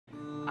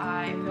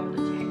I filmed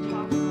a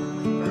TikTok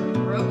for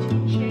a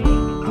protein shake.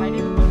 I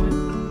didn't live with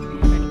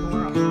him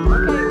anymore.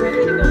 Okay,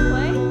 ready to go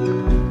play?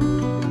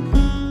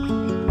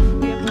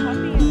 We have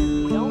coffee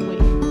and don't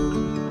wait.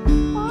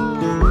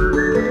 Okay,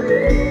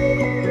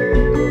 here's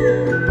my outfit.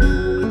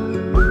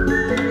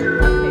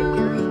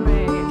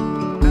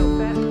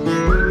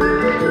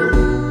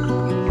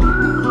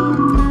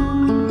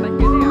 But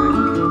here they are.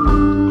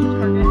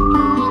 Target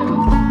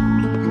shows.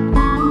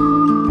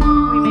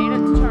 We made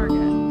it to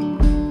Target.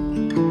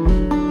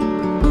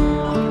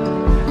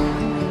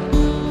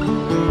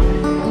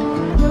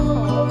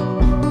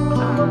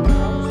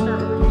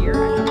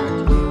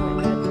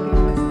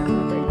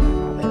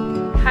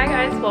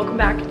 Welcome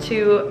back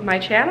to my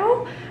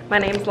channel. My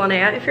name's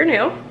Linnea if you're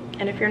new,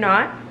 and if you're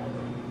not,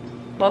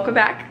 welcome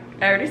back.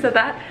 I already said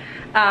that.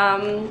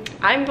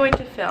 I'm going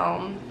to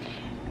film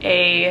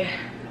a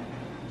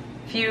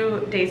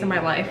few days of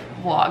my life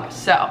vlog.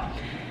 So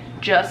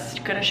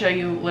just gonna show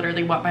you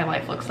literally what my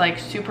life looks like,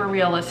 super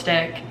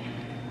realistic.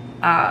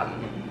 And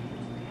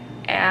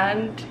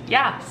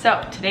yeah,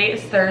 so today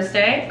is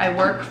Thursday. I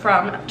work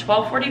from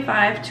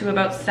 12:45 to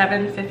about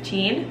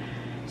 7:15.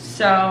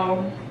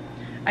 So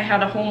I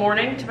had a whole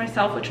morning to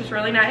myself, which was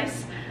really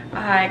nice.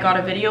 I got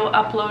a video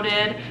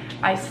uploaded,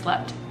 I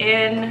slept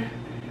in,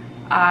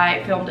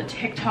 I filmed a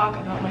TikTok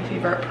about my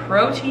favorite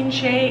protein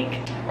shake,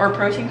 or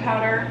protein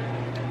powder,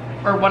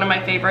 or one of my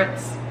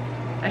favorites,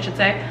 I should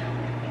say.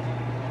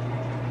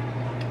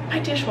 My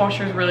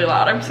dishwasher is really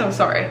loud, I'm so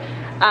sorry.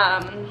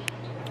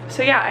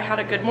 So yeah, I had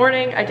a good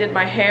morning. I did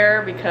my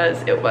hair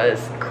because it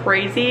was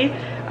crazy.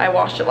 I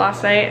washed it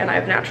last night and I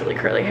have naturally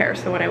curly hair,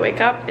 so when I wake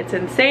up, it's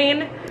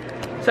insane.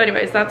 So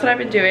anyways, that's what I've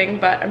been doing,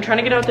 but I'm trying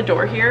to get out the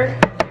door here.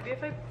 Maybe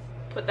if I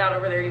put that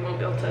over there, you won't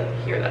be able to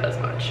hear that as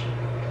much.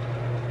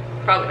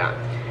 Probably not.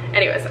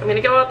 Anyways, I'm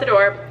gonna go out the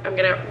door. I'm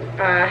gonna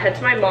head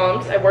to my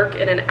mom's. I work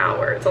in an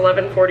hour. It's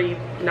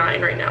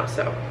 11:49 right now,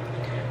 so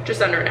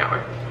just under an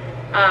hour.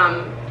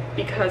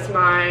 Because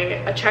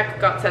a check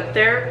got sent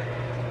there,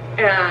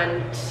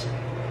 and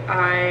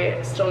I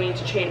still need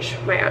to change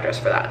my address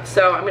for that.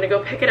 So I'm gonna go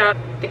pick it up.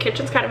 The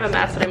kitchen's kind of a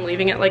mess, and I'm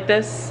leaving it like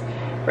this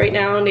right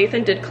now.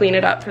 Nathan did clean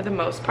it up for the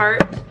most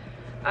part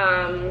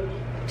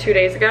 2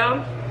 days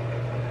ago,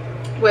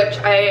 which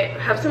I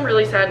have some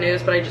really sad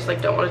news, but I just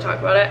like don't want to talk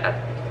about it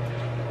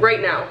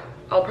right now.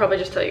 I'll probably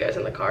just tell you guys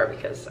in the car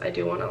because I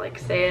do want to like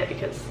say it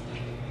because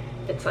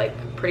it's like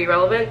pretty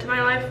relevant to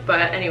my life.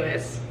 But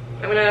anyways,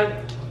 I'm gonna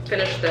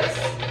finish this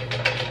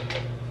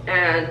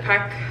and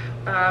pack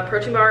a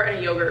protein bar and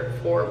a yogurt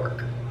for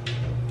work.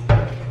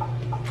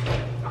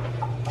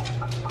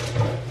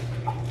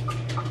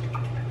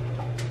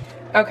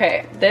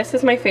 Okay, this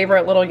is my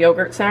favorite little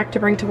yogurt snack to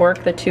bring to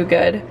work, the Too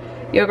Good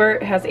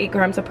yogurt. Has 8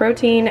 grams of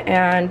protein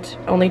and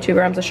only 2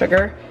 grams of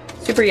sugar.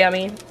 Super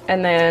yummy.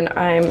 And then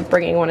I'm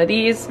bringing one of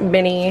these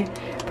mini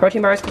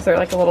protein bars because they're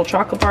like a little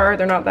chocolate bar.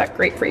 They're not that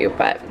great for you,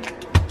 but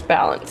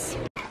balance.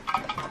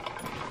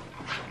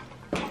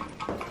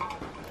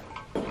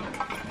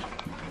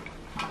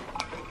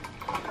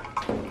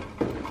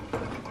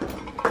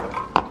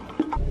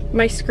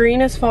 My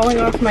screen is falling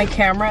off my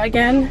camera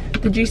again.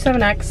 The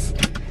G7X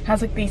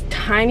has like these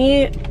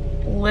tiny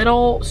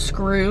little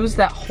screws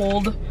that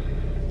hold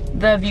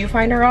the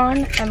viewfinder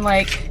on, and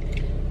like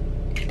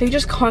they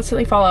just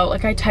constantly fall out.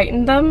 Like I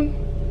tightened them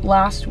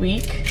last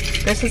week.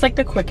 This is like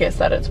the quickest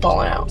that it's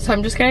fallen out. So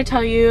I'm just gonna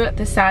tell you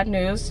the sad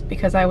news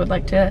because I would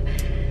like to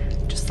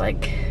just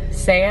like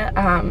say it.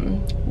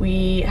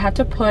 We had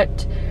to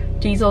put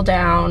Diesel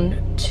down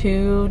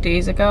 2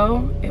 days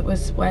ago. It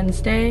was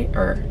Wednesday,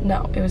 or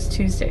no, it was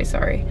Tuesday,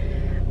 sorry.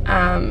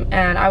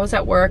 And I was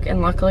at work,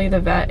 and luckily the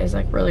vet is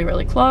like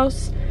really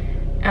close,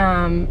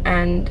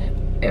 and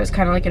it was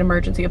kind of like an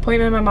emergency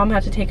appointment my mom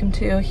had to take him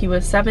to. He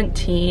was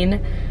 17.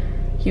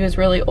 He was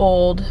really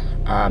old.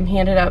 He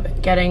ended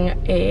up getting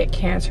a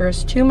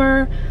cancerous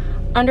tumor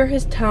under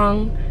his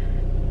tongue,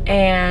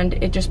 and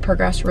it just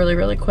progressed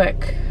really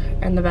quick,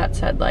 and the vet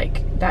said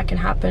like that can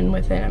happen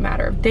within a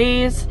matter of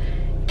days.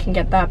 It can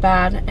get that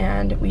bad,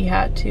 and we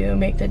had to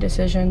make the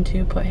decision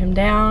to put him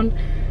down.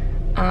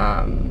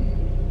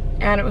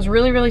 And it was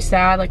really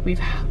sad. Like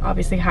we've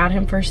obviously had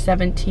him for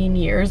 17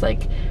 years.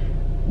 Like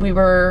we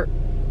were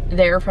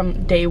there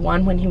from day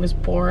one when he was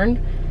born.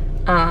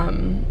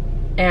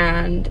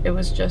 And it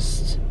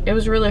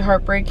was really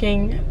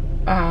heartbreaking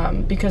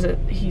because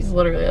he's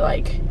literally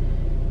like,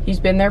 he's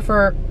been there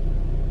for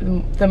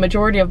the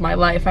majority of my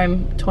life.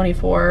 I'm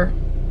 24,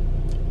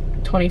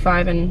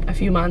 25 in a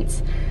few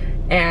months.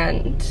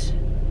 And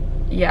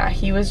yeah,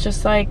 he was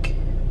just like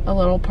a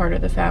little part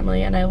of the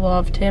family, and I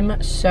loved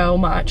him so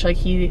much.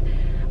 Like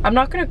I'm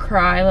not gonna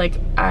cry. Like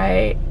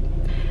I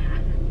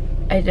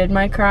did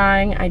my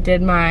crying, I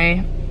did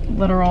my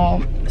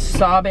literal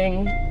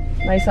sobbing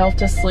myself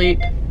to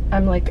sleep.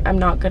 I'm like, I'm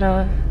not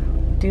gonna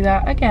do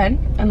that again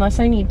unless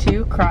I need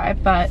to cry,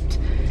 but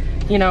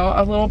you know,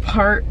 a little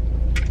part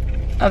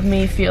of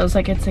me feels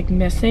like it's like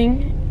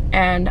missing.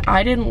 And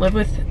I didn't live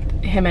with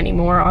him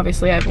anymore.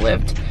 Obviously I've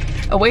lived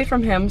away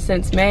from him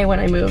since May when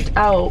I moved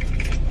out,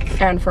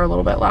 and for a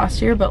little bit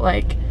last year, but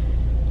like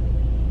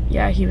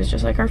yeah, he was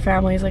just like our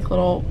family's like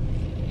little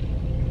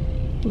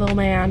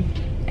man.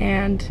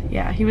 And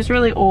yeah, he was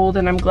really old,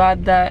 and I'm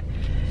glad that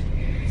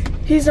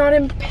he's not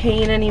in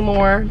pain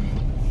anymore.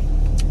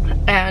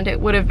 And it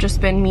would have just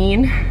been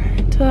mean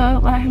to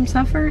let him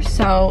suffer,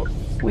 so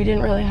we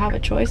didn't really have a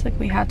choice. Like,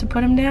 we had to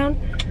put him down.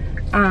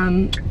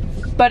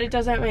 But it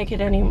doesn't make it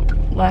any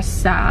less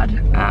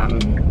sad.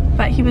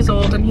 But he was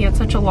old, and he had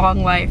such a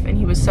long life, and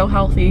he was so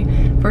healthy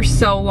for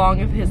so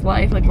long of his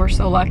life. Like, we're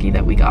so lucky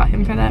that we got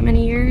him for that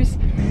many years.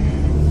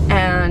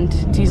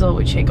 And Diesel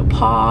would shake a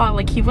paw.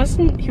 Like, he was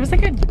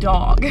like a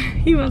dog.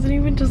 He wasn't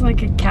even just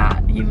like a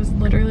cat. He was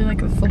literally like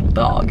this little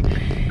dog.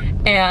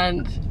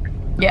 And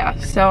yeah,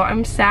 so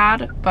I'm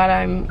sad, but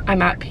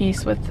I'm at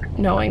peace with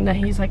knowing that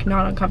he's like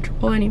not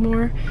uncomfortable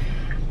anymore.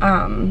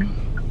 And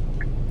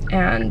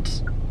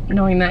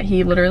knowing that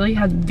he literally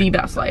had the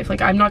best life.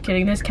 Like, I'm not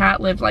kidding, this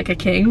cat lived like a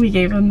king. We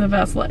gave him the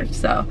best life,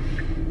 so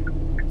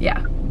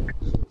yeah.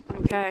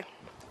 Okay,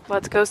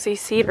 let's go see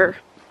Cedar.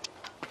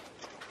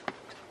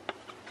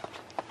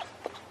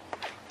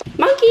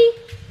 Monkey!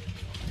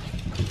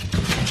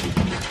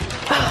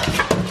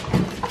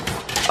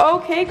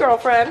 Okay,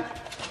 girlfriend.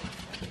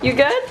 You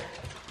good?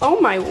 Oh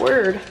my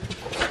word.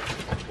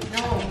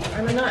 No,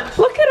 I'm a nut.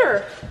 Look at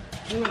her.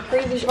 I'm a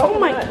crazy. Oh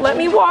my, nut. let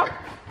me walk,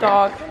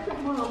 dog.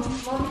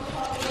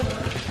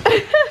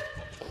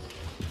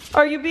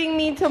 Are you being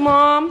mean to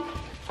mom?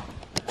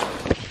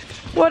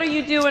 What are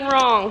you doing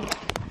wrong?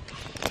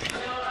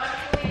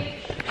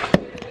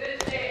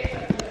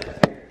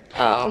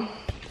 Oh.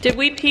 Did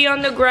we pee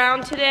on the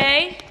ground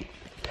today?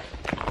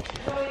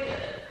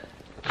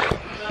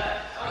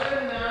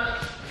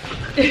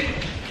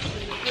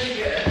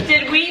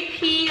 Did we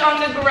pee on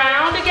the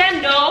ground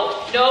again?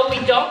 No, no, we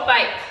don't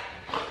bite.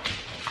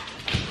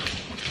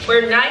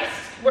 We're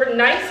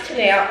nice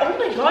today. Oh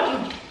my god, you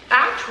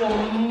actual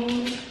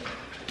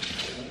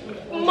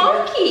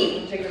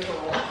monkey.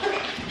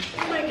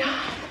 Oh my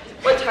god.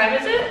 What time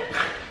is it?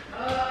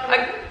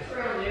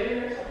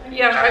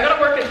 Yeah, I gotta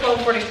work at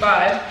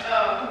 12:45.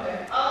 Oh, okay.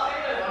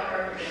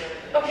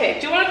 Okay,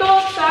 do you wanna go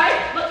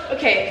outside? Look,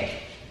 okay,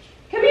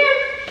 come here.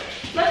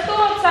 Let's go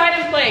outside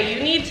and play.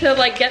 You need to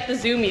like get the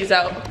zoomies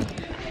out.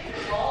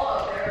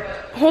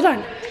 Hold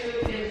on.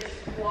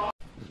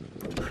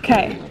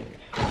 Okay.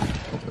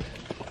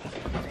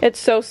 It's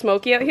so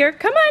smoky out here.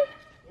 Come on.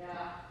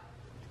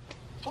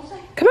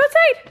 Come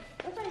outside.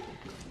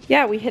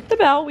 Yeah, we hit the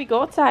bell. We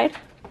go outside.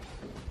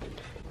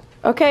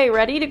 Okay,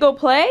 ready to go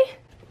play?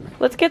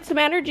 Let's get some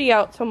energy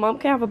out so mom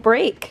can have a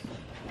break.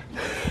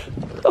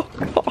 Oh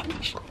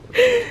gosh.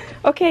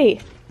 Okay,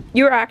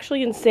 you're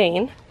actually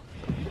insane.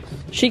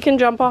 She can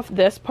jump off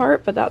this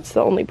part, but that's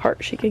the only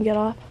part she can get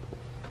off.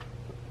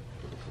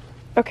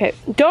 Okay,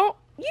 don't,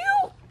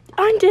 you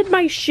undid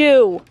my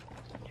shoe.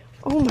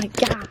 Oh my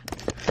god.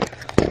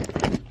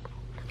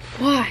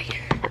 Why?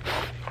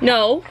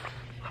 No,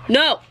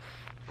 no,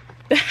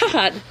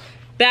 bad,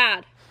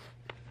 bad.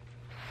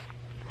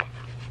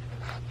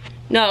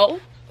 No,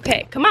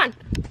 okay, come on,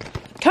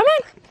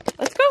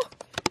 let's go.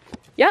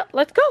 Yep,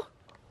 let's go.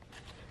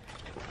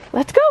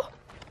 Let's go.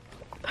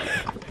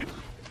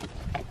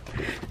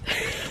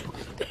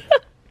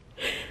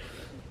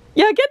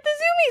 Yeah, get the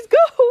zoomies, go,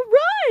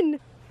 run.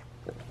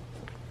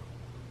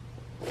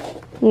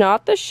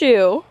 Not the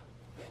shoe.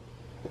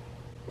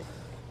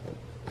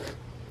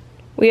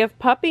 We have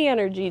puppy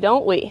energy,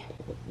 don't we?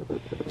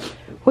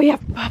 We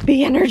have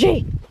puppy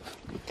energy.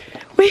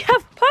 We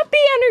have puppy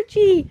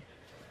energy.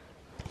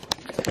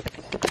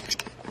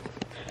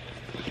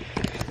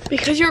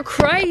 Because you're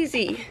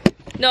crazy.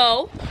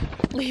 No,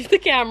 leave the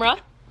camera.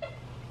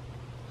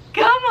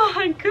 Come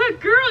on, good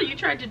girl. You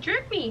tried to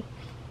trick me.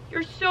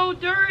 You're so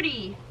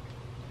dirty.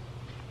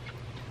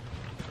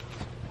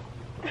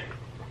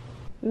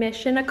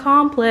 Mission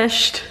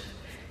accomplished.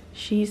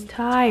 She's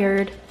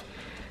tired.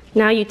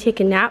 Now you take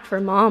a nap for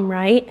mom,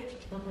 right?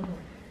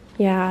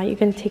 Yeah, you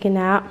can take a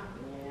nap.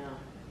 Yeah.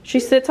 She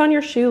sits on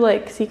your shoe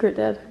like Secret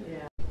did.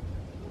 Yeah.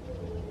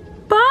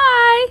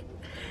 Bye.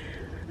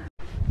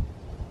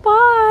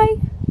 Bye.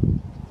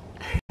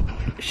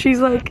 She's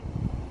like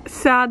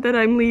sad that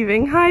I'm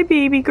leaving. Hi,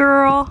 baby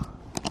girl.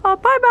 Oh,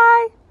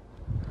 bye-bye.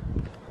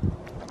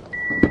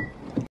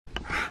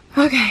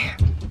 Okay,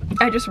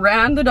 I just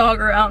ran the dog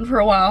around for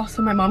a while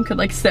so my mom could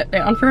like sit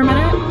down for a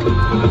minute.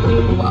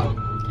 Wow.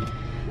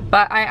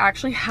 But I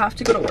actually have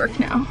to go to work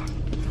now.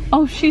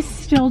 Oh, she's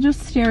still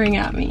just staring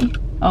at me.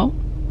 Oh,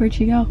 where'd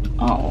she go?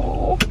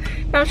 Oh,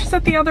 now she's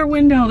at the other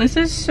window. This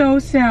is so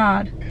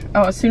sad.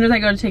 Oh, as soon as I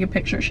go to take a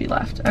picture, she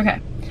left.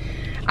 Okay,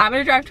 I'm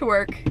gonna drive to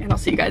work and I'll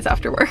see you guys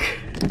after work.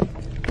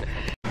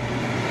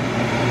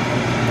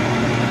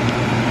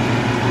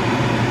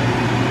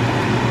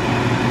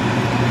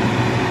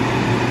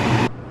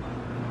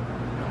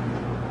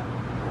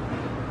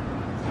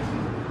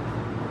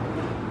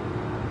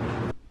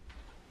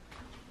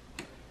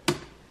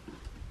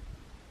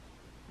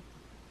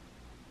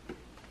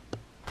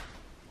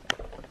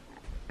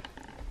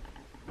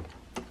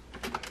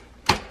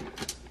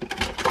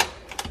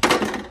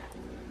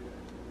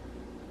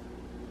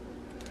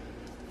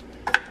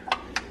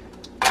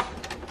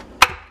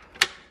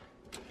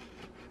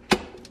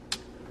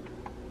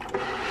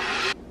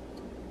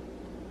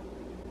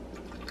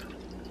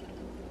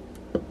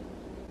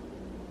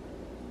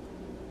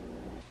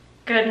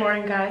 Good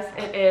morning, guys.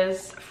 It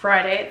is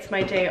Friday. It's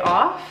my day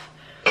off.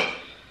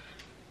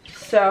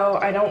 So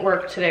I don't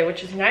work today,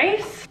 which is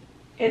nice.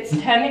 It's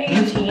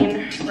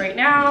 10:18 right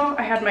now.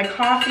 I had my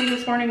coffee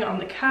this morning on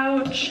the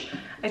couch.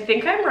 I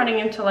think I'm running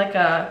into like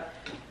a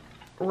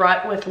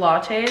rut with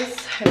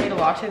lattes. I made a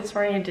latte this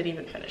morning and didn't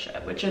even finish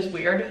it, which is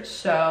weird.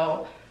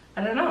 So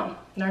I don't know.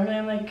 Normally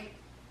I'm like,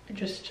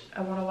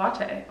 I want a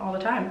latte all the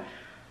time.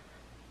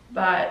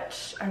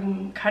 But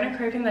I'm kind of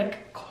craving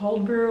like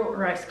cold brew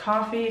or iced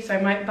coffee, so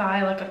I might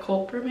buy like a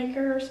cold brew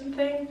maker or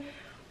something.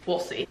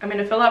 We'll see. I'm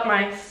gonna fill up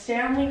my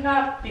Stanley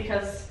cup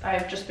because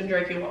I've just been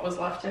drinking what was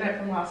left in it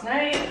from last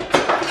night.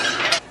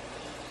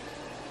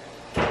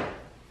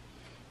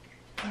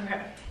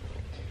 Okay.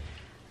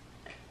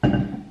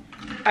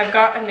 I've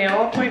got a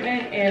nail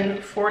appointment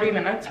in 40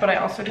 minutes, but I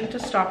also need to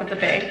stop at the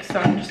bank, so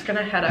I'm just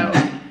gonna head out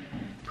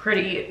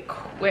pretty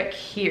quick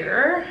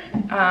here.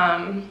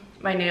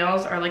 My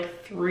nails are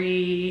like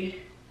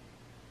three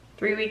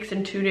weeks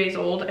and 2 days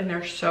old, and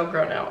they're so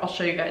grown out. I'll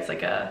show you guys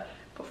like a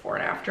before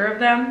and after of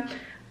them.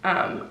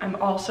 I'm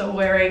also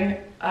wearing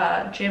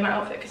a gym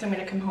outfit because I'm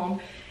gonna come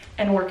home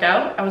and work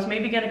out. I was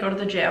maybe gonna go to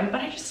the gym, but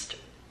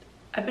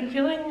I've been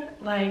feeling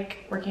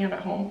like working out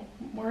at home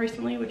more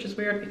recently, which is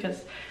weird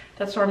because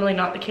that's normally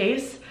not the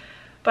case.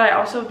 But I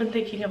also have been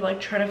thinking of like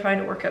trying to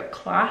find a workout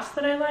class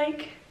that I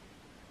like.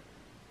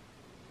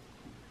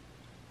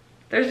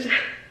 There's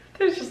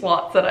just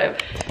lots that I'm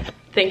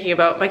thinking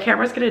about. My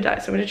camera's gonna die,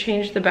 so I'm gonna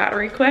change the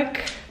battery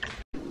quick.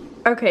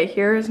 Okay,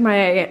 here's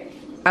my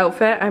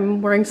outfit.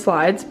 I'm wearing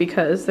slides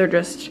because they're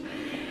just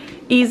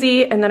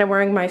easy, and then I'm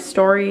wearing my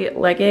Story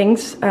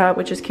leggings,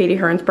 which is Katie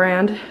Hearn's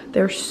brand.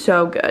 They're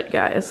so good,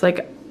 guys.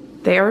 Like,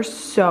 they are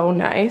so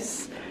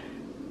nice.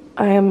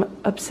 I am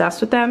obsessed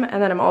with them. And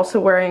then I'm also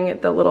wearing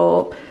the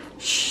little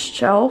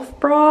shelf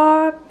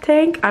bra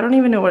tank. I don't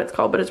even know what it's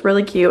called, but it's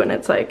really cute, and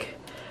it's like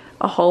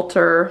a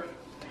halter,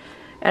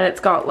 and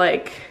it's got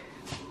like,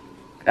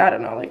 I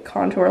don't know, like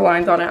contour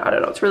lines on it. I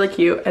don't know, it's really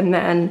cute. And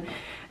then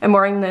I'm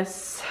wearing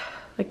this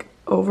like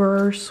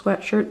over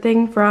sweatshirt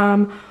thing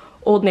from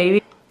Old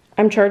Navy.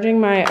 I'm charging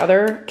my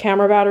other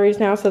camera batteries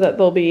now so that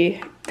they'll be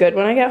good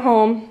when I get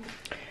home.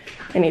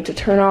 I need to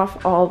turn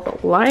off all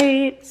the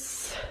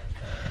lights.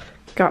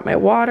 Got my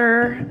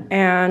water,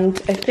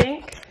 and I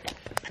think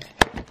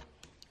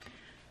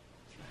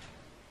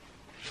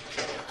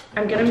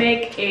I'm gonna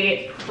make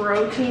a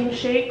protein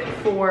shake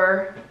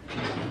for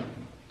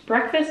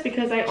breakfast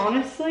because I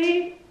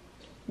honestly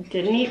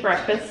didn't eat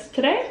breakfast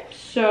today,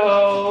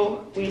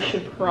 so we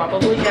should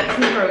probably get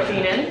some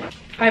protein in.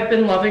 I've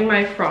been loving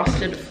my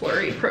Frosted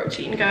Flurry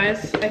protein,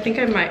 guys. I think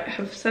I might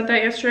have said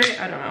that yesterday,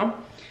 I don't know.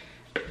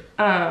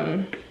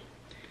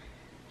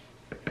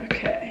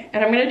 Okay,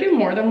 and I'm gonna do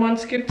more than one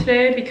scoop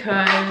today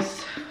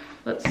because,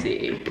 let's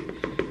see,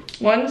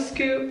 one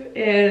scoop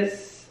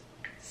is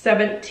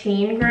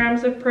 17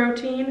 grams of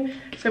protein,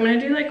 so I'm gonna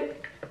do like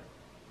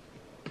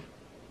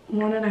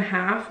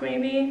 1.5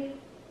 maybe.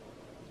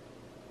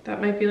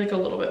 That might be like a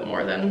little bit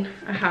more than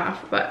a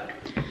half, but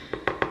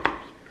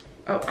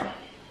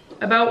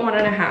about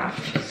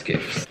 1.5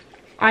 scoops.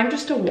 I'm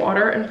just a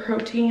water and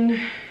protein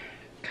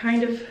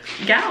kind of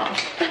gal.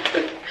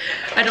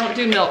 I don't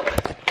do milk.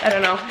 I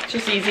don't know, it's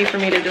just easy for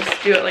me to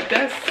just do it like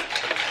this.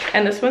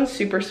 And this one's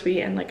super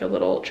sweet and like a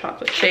little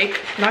chocolate shake.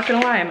 I'm not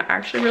gonna lie, I'm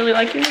actually really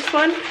liking this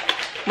one.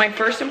 My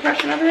first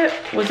impression of it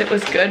was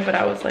good, but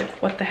I was like,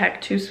 what the heck,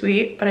 too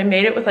sweet. But I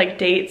made it with like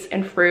dates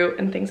and fruit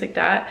and things like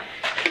that.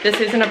 This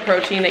isn't a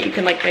protein that you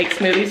can like make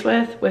smoothies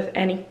with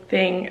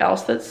anything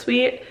else that's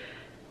sweet.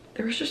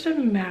 There was just a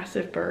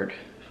massive bird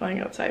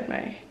flying outside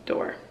my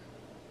door.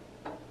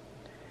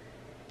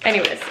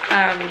 Anyways,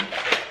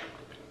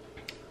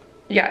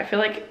 yeah, I feel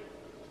like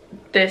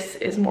this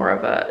is more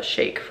of a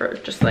shake for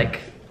just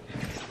like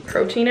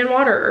protein and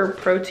water or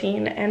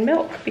protein and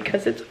milk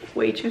because it's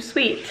way too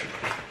sweet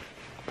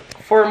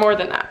for more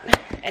than that.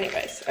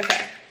 Anyways,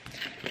 okay.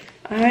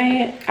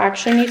 I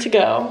actually need to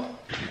go.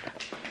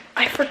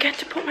 I forget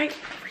to put my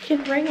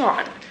freaking ring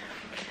on.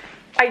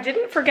 I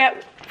didn't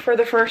forget for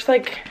the first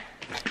like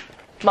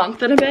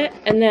month and a bit,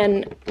 and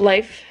then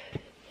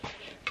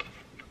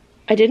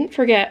I didn't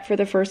forget for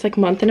the first like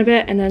month and a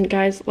bit, and then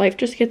guys, life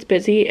just gets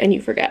busy and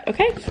you forget,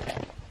 okay?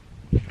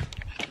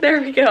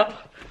 There we go.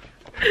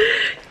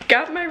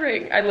 Got my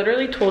ring. I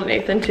literally told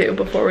Nathan too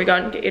before we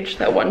got engaged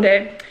that one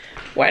day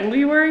when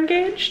we were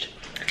engaged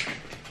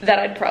that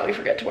I'd probably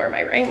forget to wear my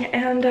ring,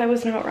 and I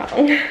was not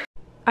wrong.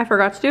 I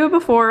forgot to do a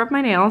before of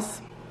my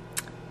nails,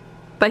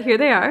 but here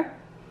they are.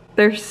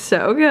 They're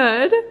so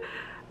good.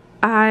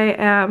 I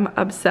am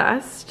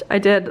obsessed. I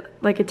did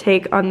like a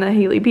take on the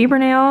Hailey Bieber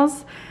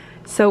nails.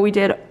 So we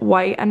did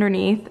white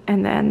underneath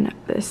and then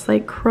this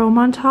like chrome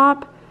on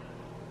top.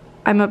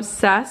 I'm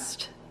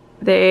obsessed.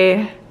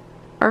 They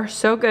are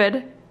so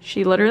good.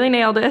 She literally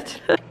nailed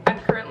it. I'm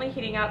currently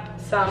heating up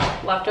some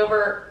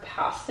leftover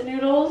pasta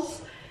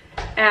noodles,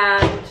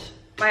 and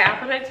my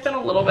appetite's been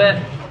a little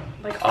bit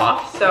like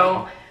off,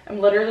 so I'm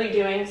literally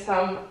doing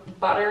some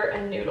butter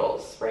and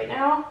noodles right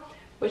now,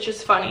 which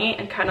is funny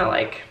and kind of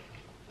like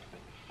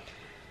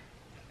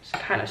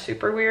kind of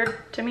super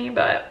weird to me,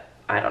 but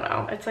I don't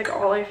know. It's like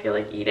all I feel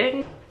like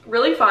eating.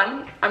 Really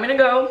fun. I'm gonna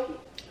go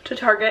to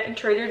Target and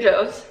Trader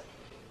Joe's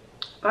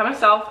by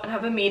myself and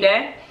have a me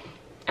day.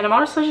 And I'm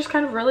honestly just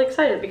kind of really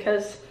excited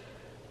because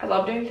I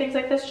love doing things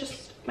like this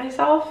just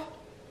myself.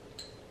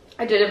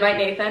 I did invite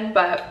Nathan,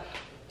 but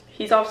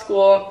he's off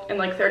school in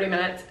like 30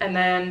 minutes, and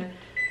then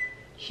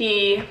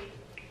he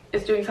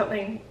is doing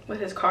something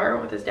with his car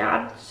with his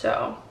dad,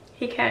 so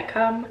he can't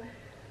come,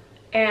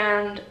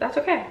 and that's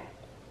okay.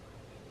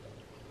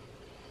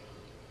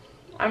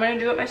 I'm gonna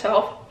do it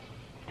myself.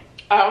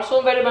 I also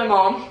invited my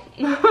mom,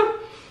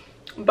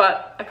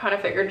 but I kind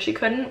of figured she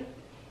couldn't,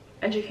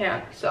 and she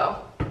can't,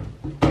 so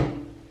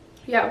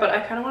yeah. But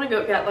I kind of want to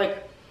go get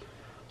like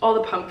all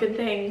the pumpkin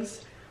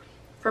things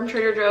from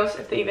Trader Joe's,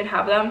 if they even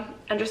have them,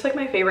 and just like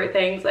my favorite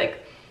things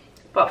like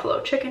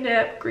buffalo chicken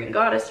dip, green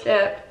goddess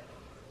dip,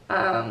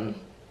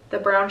 the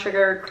brown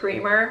sugar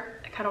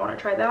creamer. I kind of want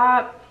to try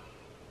that,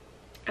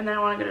 and then I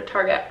want to go to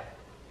Target.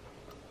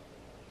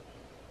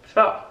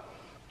 So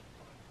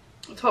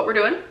that's what we're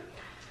doing,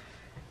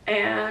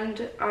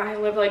 and I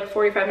live like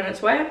 45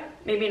 minutes away,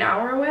 maybe an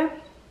hour away.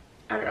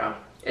 I don't know.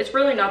 It's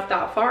really not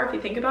that far if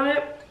you think about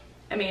it.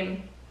 I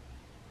mean,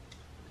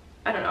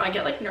 I don't know, I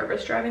get like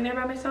nervous driving there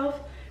by myself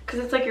because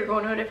it's like you're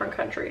going to a different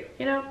country,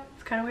 you know?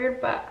 It's kind of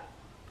weird, but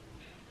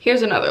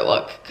here's another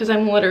look because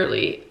I'm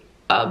literally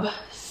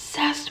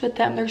obsessed with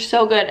them. They're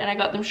so good, and I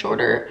got them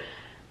shorter,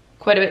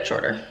 quite a bit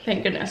shorter,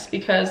 thank goodness,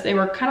 because they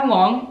were kind of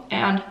long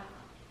and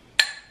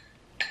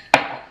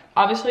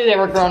obviously they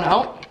were grown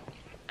out,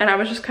 and I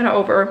was just kind of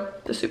over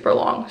the super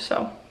long.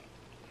 So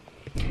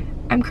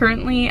I'm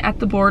currently at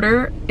the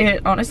border.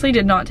 It honestly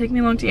did not take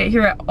me long to get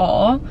here at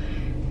all.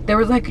 There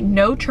was like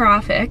no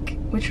traffic,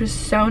 which was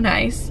so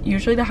nice.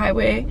 Usually the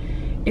highway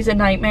is a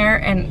nightmare,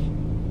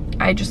 and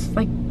I just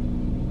like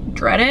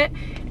dread it.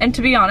 And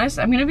to be honest,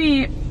 I'm gonna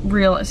be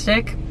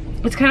realistic.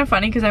 It's kind of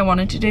funny because I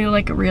wanted to do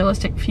like a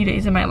realistic few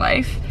days in my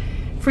life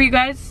for you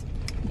guys,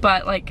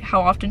 but like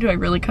how often do I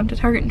really come to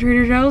Target and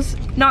Trader Joe's?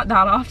 Not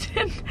that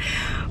often,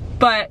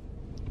 but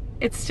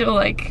it's still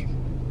like,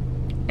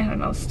 I don't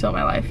know, still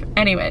my life.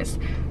 Anyways,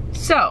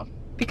 so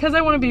because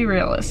I want to be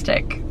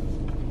realistic,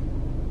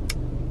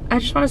 I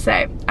just want to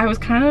say I was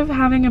kind of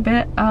having a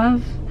bit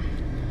of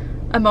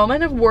a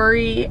moment of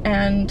worry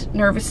and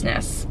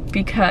nervousness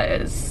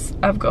because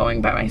of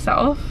going by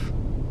myself.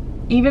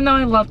 Even though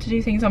I love to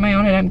do things on my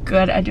own and I'm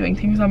good at doing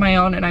things on my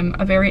own and I'm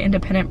a very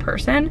independent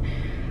person,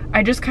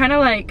 I just kind of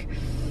like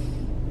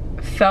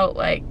felt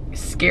like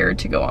scared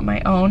to go on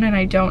my own, and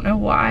I don't know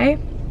why.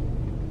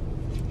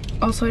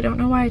 Also, I don't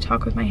know why I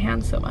talk with my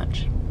hands so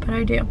much, but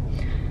I do.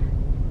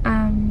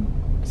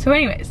 So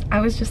anyways,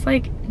 I was just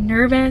like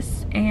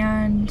nervous,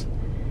 and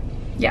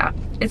yeah,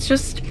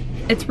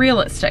 it's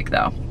realistic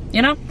though,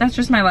 you know? That's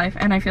just my life,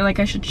 and I feel like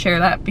I should share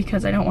that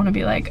because I don't want to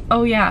be like,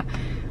 oh yeah,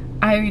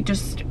 I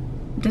just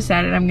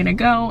decided I'm gonna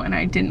go and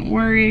I didn't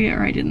worry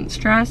or I didn't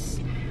stress.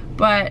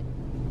 But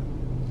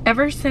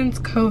ever since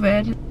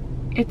COVID,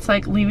 it's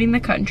like leaving the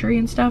country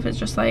and stuff is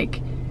just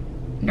like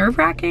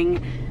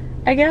nerve-wracking,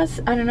 I guess.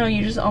 I don't know,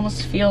 you just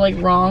almost feel like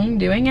wrong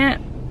doing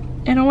it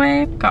in a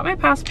way. Got my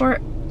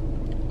passport,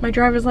 my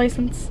driver's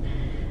license,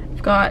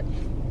 I've got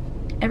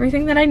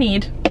everything that I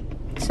need,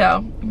 so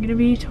I'm gonna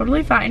be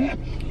totally fine.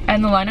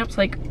 And the lineup's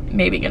like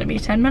maybe gonna be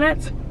 10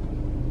 minutes.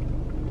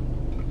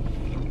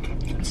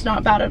 It's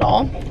not bad at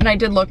all. And I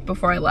did look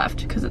before I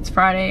left because it's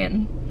Friday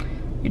and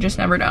you just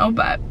never know,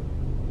 but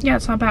yeah,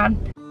 it's not bad.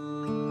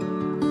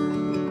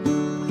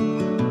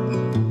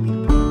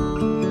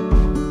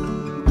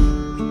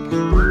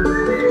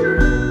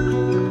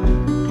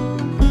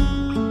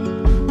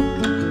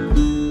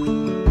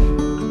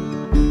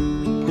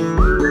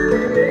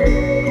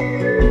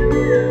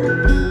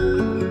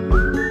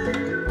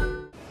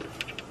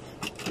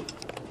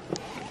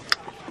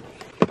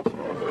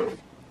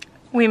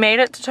 We made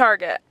it to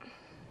Target.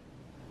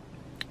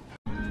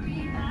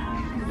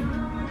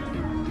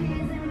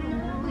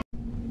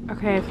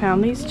 Okay, I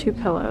found these two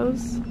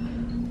pillows,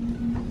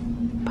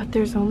 but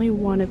there's only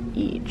one of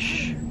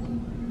each.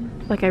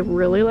 Like, I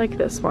really like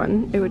this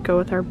one. It would go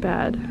with our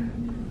bed.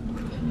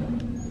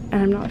 And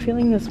I'm not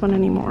feeling this one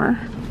anymore.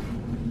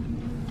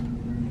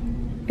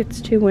 It's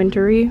too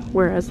wintry,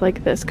 whereas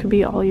like this could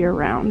be all year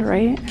round,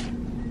 right?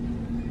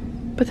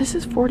 But this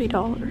is $40.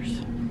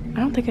 I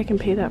don't think I can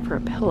pay that for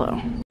a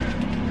pillow.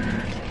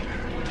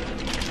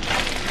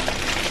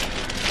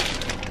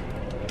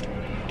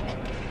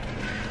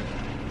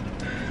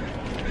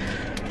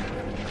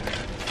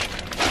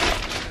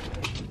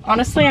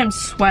 Honestly, I'm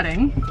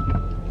sweating.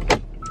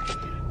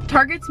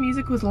 Target's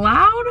music was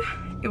loud.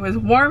 It was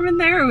warm in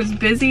there. It was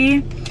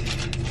busy.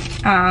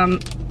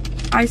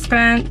 I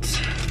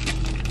spent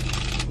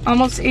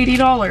almost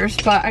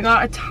 $80, but I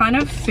got a ton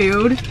of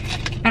food,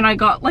 and I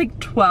got like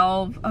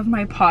 12 of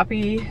my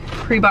Poppy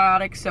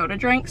prebiotic soda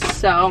drinks,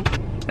 so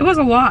it was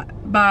a lot,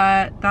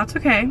 but that's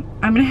okay.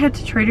 I'm gonna head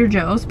to Trader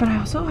Joe's, but I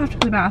also have to go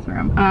to the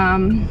bathroom.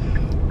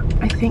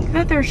 I think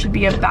that there should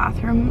be a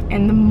bathroom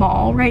in the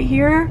mall right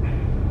here.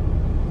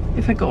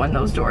 if I go in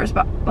those doors,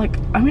 but like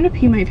I'm gonna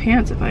pee my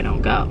pants if I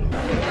don't go.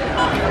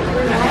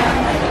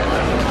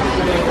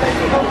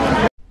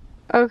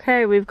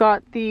 Okay, we've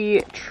got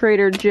the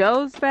Trader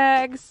Joe's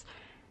bags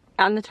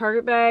and the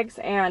Target bags,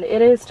 and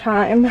it is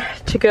time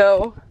to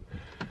go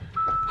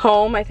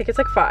home. I think it's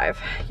like 5.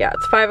 Yeah,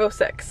 it's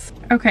 5:06.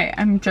 Okay,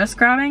 I'm just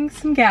grabbing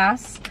some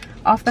gas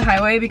off the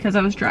highway because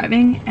I was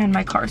driving and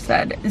my car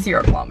said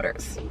 0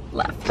 kilometers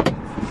left.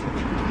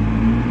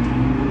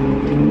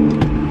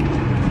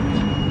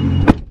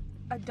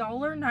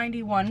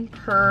 $1.91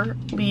 per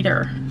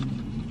liter.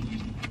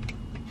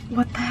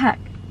 What the heck?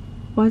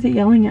 Why is it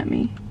yelling at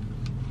me?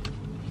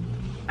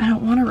 I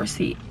don't want a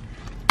receipt.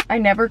 I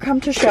never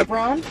come to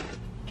Chevron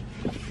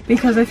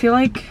because I feel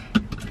like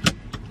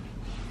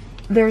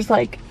there's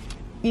like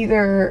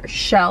either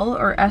Shell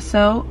or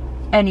Esso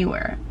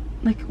anywhere.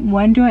 Like,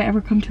 when do I ever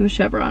come to a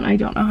Chevron? I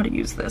don't know how to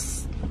use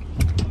this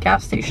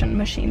gas station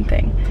machine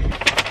thing.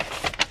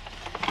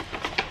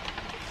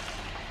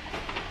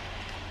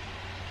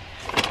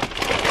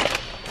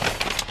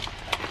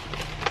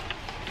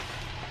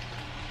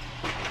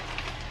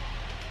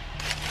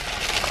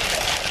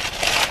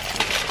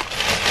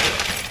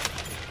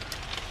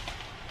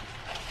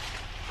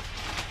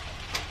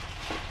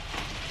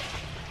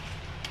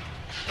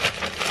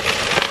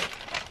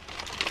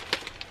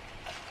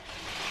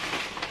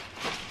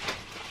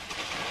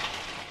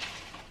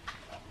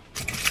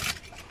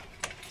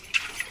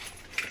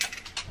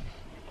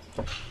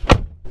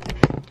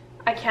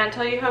 I can't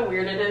tell you how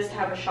weird it is to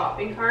have a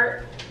shopping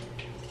cart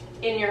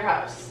in your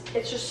house.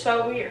 It's just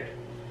so weird.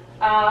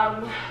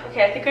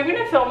 Okay, I think I'm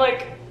gonna film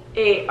like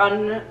a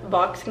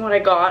unboxing what I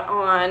got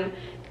on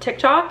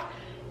TikTok,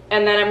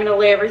 and then I'm gonna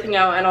lay everything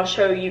out and I'll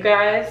show you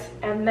guys.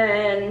 And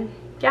then,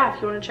 yeah,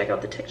 if you wanna check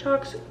out the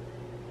TikToks,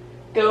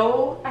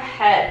 go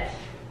ahead.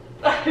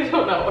 I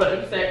don't know what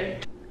I'm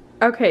saying.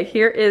 Okay,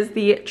 here is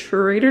the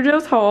Trader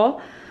Joe's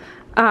haul.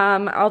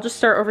 I'll just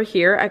start over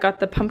here. I got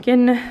the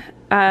pumpkin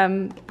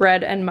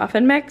bread and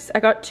muffin mix.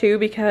 I got 2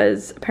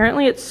 because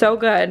apparently it's so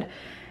good,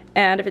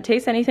 and if it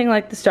tastes anything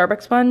like the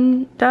Starbucks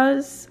one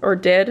does, or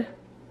did,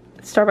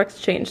 Starbucks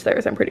changed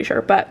theirs, I'm pretty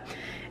sure, but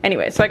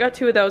anyway, so I got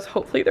 2 of those.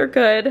 Hopefully they're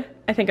good.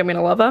 I think I'm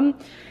gonna love them.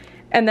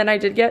 And then I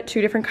did get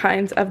 2 different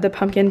kinds of the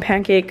pumpkin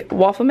pancake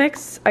waffle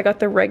mix. I got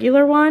the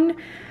regular one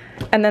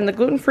and then the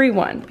gluten-free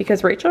one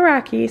because Rachel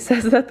Racky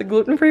says that the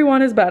gluten-free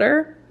one is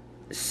better,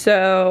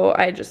 so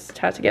I just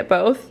had to get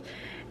both.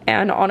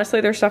 And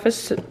honestly, their stuff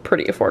is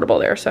pretty affordable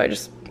there, so I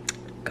just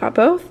got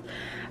both.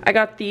 I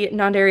got the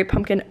non-dairy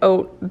pumpkin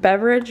oat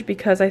beverage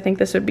because I think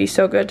this would be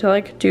so good to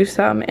like do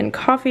some in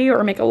coffee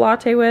or make a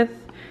latte with.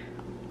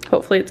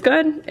 Hopefully it's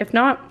good. If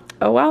not,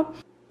 oh well.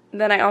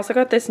 Then I also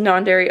got this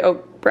non-dairy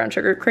oat brown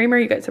sugar creamer.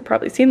 You guys have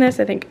probably seen this.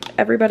 I think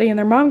everybody and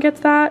their mom gets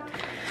that.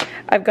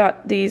 I've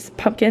got these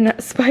pumpkin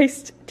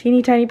spiced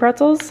teeny tiny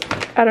pretzels.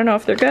 I don't know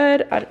if they're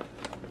good. I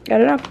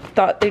don't know.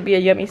 Thought they'd be a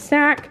yummy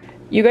snack.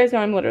 You guys know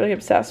I'm literally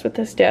obsessed with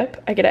this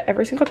dip. I get it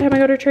every single time I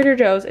go to Trader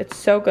Joe's. It's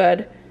so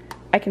good.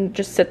 I can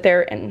just sit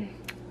there and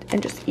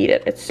just eat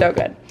it. It's so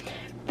good.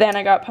 Then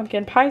I got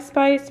pumpkin pie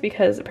spice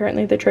because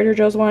apparently the Trader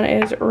Joe's one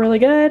is really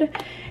good.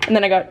 And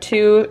then I got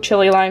 2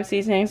 chili lime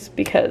seasonings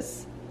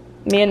because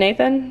me and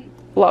Nathan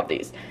love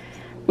these.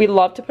 We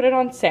love to put it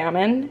on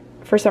salmon.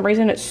 For some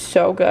reason it's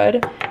so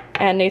good.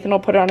 And Nathan will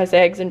put it on his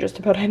eggs and just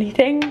about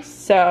anything.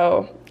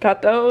 So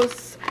got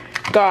those.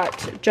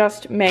 Got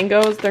just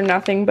mangoes. They're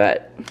nothing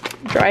but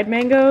dried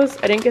mangoes.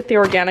 I didn't get the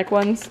organic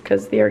ones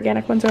because the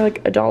organic ones are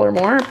like $1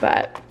 more,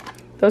 but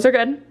those are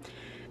good.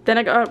 Then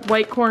I got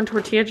white corn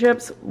tortilla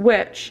chips,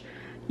 which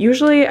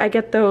usually I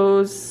get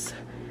those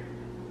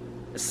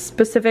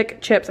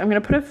specific chips. I'm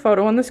gonna put a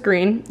photo on the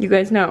screen. You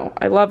guys know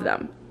I love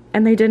them,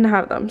 and they didn't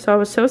have them, so I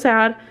was so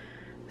sad.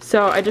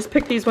 So I just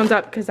picked these ones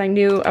up because I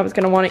knew I was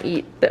gonna want to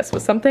eat this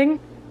with something.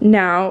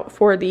 Now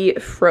for the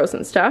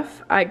frozen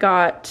stuff, I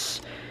got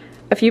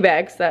a few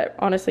bags that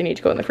honestly need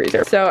to go in the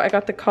freezer. So I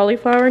got the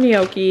cauliflower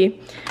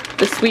gnocchi,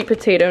 the sweet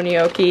potato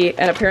gnocchi,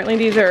 and apparently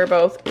these are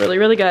both really,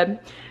 really good.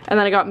 And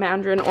then I got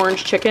mandarin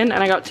orange chicken,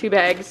 and I got 2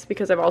 bags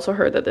because I've also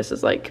heard that this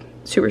is like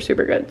super,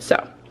 super good.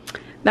 So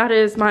that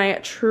is my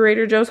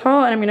Trader Joe's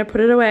haul, and I'm gonna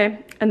put it away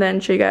and then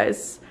show you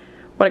guys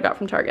what I got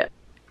from Target.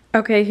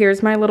 Okay,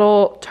 here's my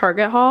little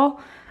Target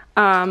haul.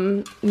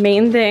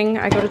 Main thing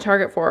I go to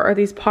Target for are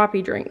these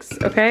poppy drinks,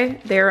 okay?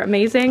 They're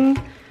amazing.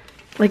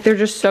 Like, they're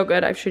just so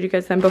good. I've showed you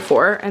guys them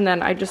before, and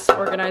then I just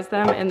organized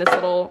them in this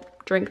little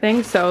drink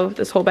thing. So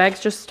this whole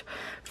bag's just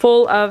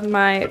full of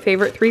my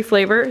favorite 3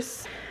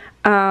 flavors.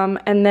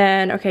 And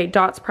then, okay,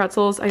 Dots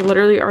pretzels. I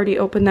literally already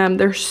opened them.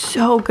 They're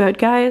so good,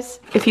 guys.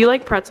 If you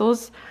like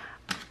pretzels,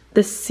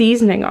 the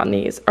seasoning on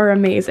these are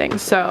amazing.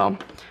 So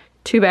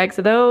 2 bags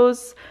of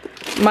those.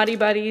 Muddy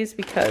Buddies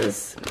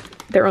because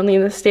they're only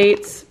in the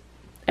States.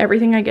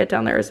 Everything I get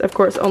down there is, of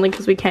course, only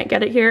because we can't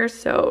get it here.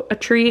 So a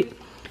treat.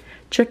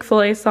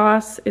 Chick-fil-A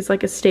sauce is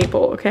like a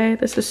staple, okay?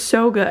 This is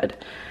so good.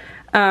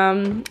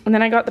 And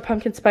then I got the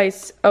pumpkin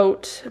spice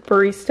oat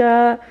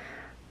barista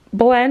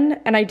blend,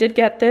 and I did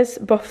get this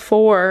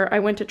before I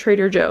went to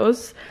Trader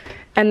Joe's,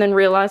 and then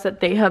realized that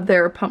they have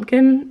their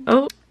pumpkin.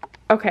 Oh,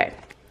 okay.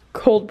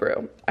 Cold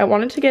brew. I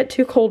wanted to get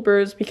 2 cold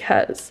brews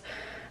because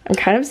I'm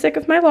kind of sick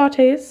of my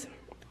lattes,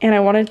 and I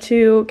wanted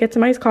to get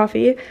some iced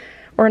coffee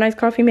or an iced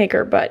coffee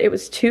maker, but it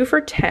was 2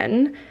 for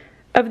 $10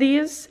 of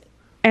these,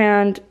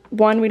 and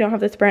 1, we don't have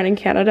this brand in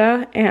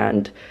Canada,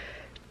 and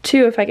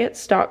 2, if I get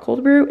stock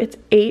cold brew, it's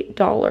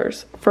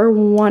 $8 for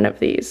 1 of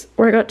these,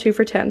 or I got 2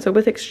 for $10. So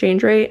with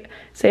exchange rate,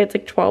 say it's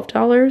like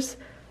 $12,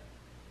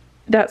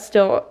 that's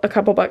still a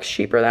couple bucks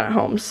cheaper than at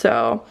home.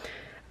 So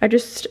I'm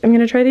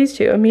gonna try these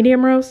 2, a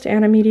medium roast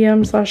and a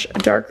medium /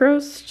 dark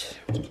roast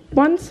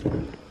ones.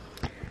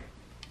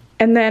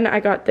 And then I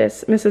got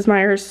this Mrs.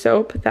 Meyer's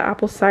soap, the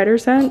apple cider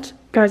scent.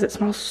 Guys, it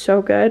smells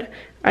so good.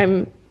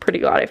 I'm pretty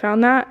glad I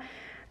found that.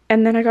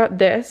 And then I got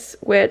this,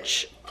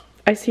 which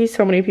I see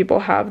so many people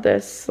have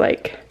this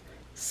like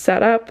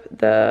setup.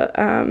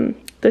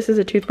 This is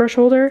a toothbrush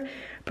holder,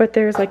 but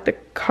there's like the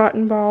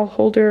cotton ball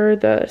holder,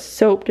 the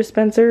soap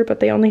dispenser,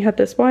 but they only had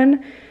this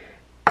one.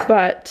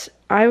 But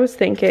I was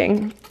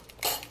thinking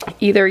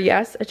either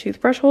yes, a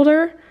toothbrush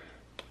holder.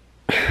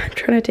 I'm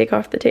trying to take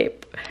off the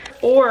tape.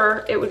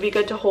 Or it would be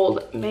good to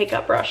hold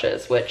makeup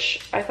brushes,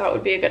 which I thought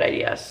would be a good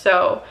idea.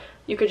 So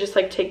you could just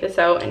like take this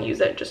out and use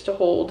it just to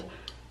hold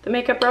the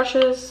makeup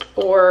brushes,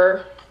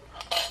 or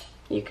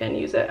you can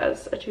use it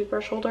as a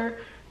toothbrush holder.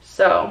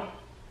 So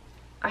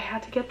I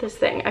had to get this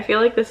thing. I feel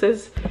like this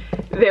is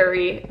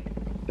very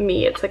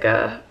me. It's like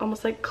a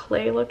almost like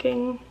clay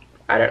looking,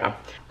 I don't know.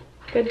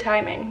 Good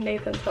timing.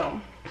 Nathan's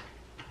home.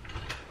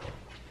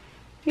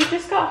 You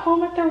just got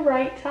home at the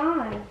right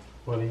time.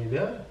 What are you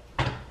doing?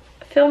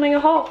 Filming a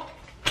haul.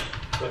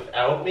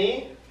 Without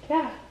me?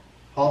 Yeah.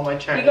 All my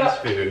Chinese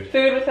food.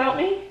 Food without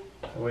me?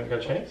 I went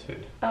and got Chinese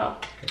food. Oh.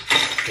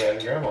 Dad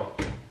and Grandma.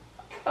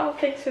 Oh,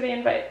 thanks for the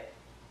invite.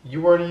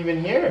 You weren't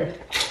even here.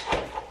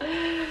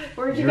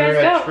 Where'd you You guys were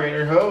at go?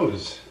 Trader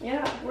Joe's.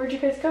 Yeah, where'd you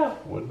guys go?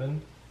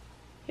 Woodman.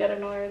 Yeah, I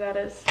don't know where that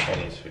is.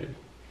 Chinese food.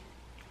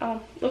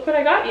 Oh, look what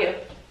I got you.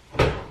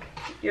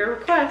 Your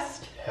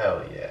request.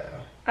 Hell yeah.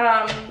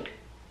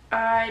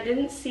 I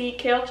didn't see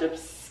kale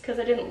chips because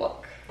I didn't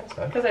look. That's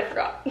Because I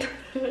forgot.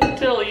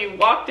 Until you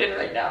walked in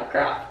right now,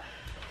 crap.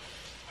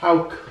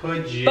 How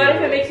could you? But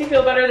if it makes you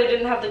feel better, they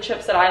didn't have the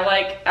chips that I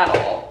like at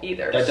all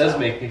either. That does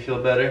make me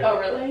feel better. Oh,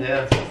 really?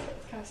 Yeah. It's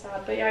kind of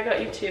sad. But yeah, I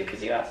got you 2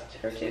 because you asked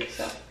her to,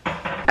 so.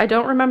 I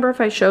don't remember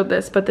if I showed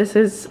this, but this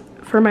is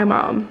for my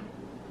mom.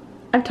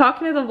 I'm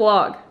talking to the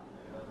vlog.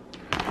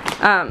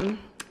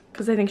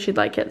 Because I think she'd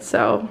like it,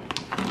 so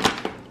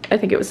I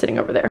think it was sitting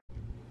over there.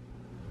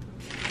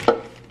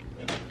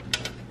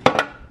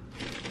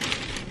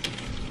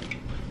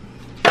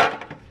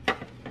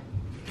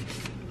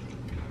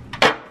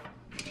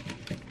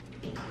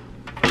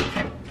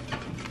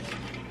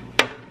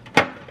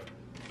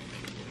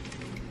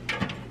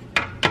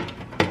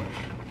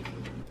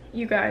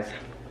 You guys,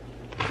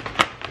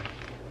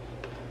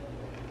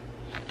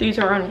 these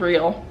are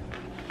unreal.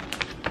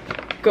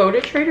 Go to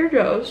Trader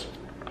Joe's.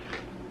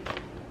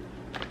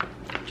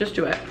 Just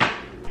do it.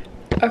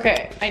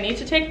 Okay, I need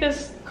to take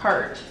this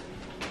cart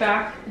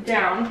back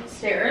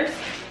downstairs.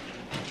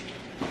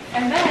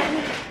 And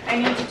then I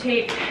need to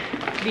take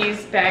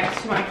these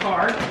bags to my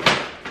car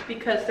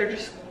because they're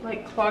just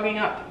like clogging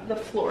up the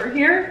floor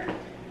here.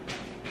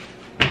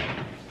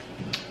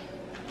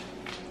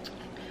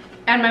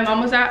 And my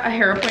mom was at a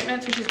hair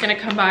appointment, so she's gonna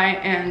come by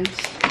and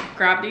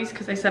grab these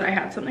because I said I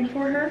had something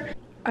for her.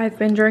 I've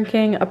been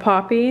drinking a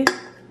Poppy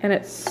and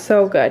it's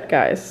so good,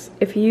 guys.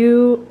 If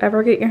you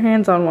ever get your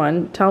hands on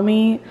one, tell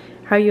me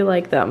how you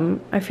like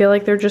them. I feel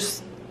like they're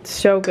just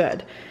so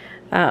good.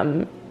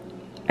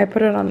 I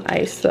put it on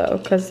ice though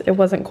because it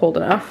wasn't cold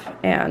enough,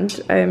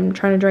 and I'm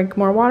trying to drink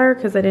more water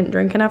because I didn't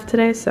drink enough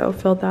today, so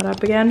filled that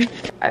up again.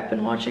 I've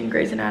been watching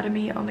Grey's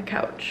Anatomy on the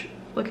couch,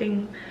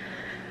 looking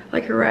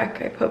like a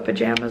wreck. I put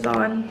pajamas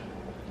on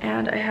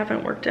and I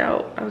haven't worked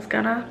out. I was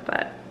gonna,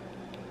 but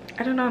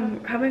I don't know,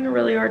 I'm having a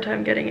really hard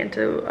time getting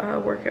into a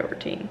workout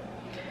routine.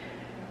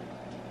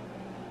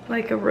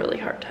 Like a really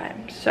hard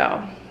time.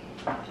 So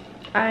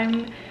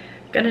I'm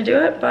gonna do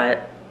it,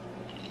 but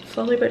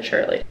slowly but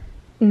surely.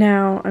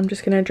 Now I'm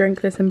just gonna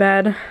drink this in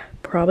bed,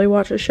 probably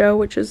watch a show,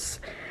 which is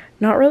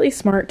not really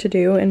smart to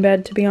do in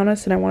bed, to be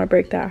honest, and I want to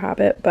break that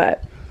habit,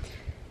 but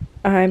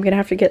I'm gonna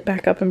have to get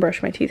back up and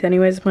brush my teeth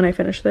anyways when I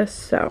finish this.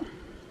 So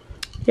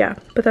yeah,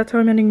 but that's how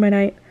I'm ending my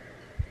night,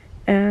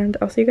 and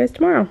I'll see you guys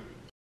tomorrow.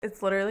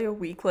 It's literally a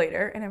week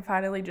later and I'm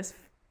finally just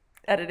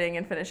editing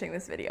and finishing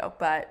this video,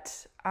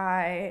 but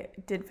I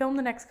did film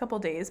the next couple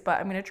days,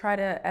 but I'm gonna try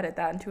to edit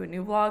that into a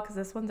new vlog because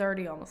this one's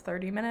already almost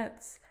 30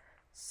 minutes.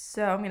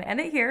 So I'm gonna end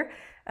it here.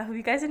 I hope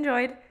you guys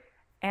enjoyed,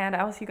 and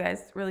I'll see you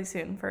guys really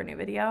soon for a new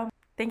video.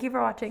 Thank you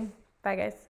for watching. Bye guys.